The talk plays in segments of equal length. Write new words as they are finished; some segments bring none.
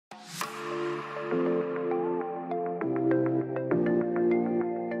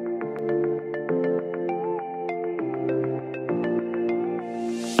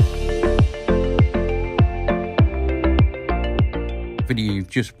video you've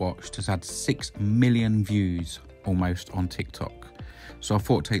just watched has had 6 million views almost on TikTok. So I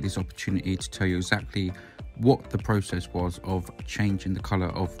thought I'd take this opportunity to tell you exactly what the process was of changing the colour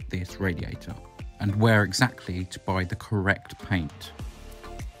of this radiator and where exactly to buy the correct paint.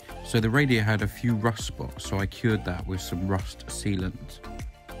 So the radiator had a few rust spots, so I cured that with some rust sealant.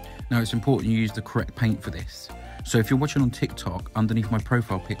 Now it's important you use the correct paint for this. So if you're watching on TikTok, underneath my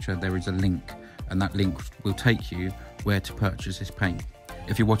profile picture there is a link, and that link will take you where to purchase this paint.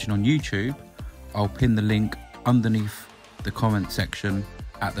 If you're watching on YouTube, I'll pin the link underneath the comment section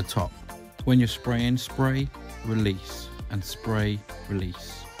at the top. When you're spraying, spray, release, and spray,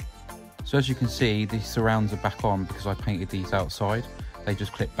 release. So as you can see, these surrounds are back on because I painted these outside. They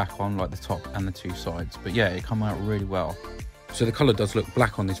just clip back on like the top and the 2 sides. But yeah, it come out really well. So the colour does look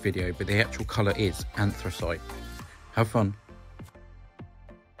black on this video, but the actual colour is anthracite. Have fun.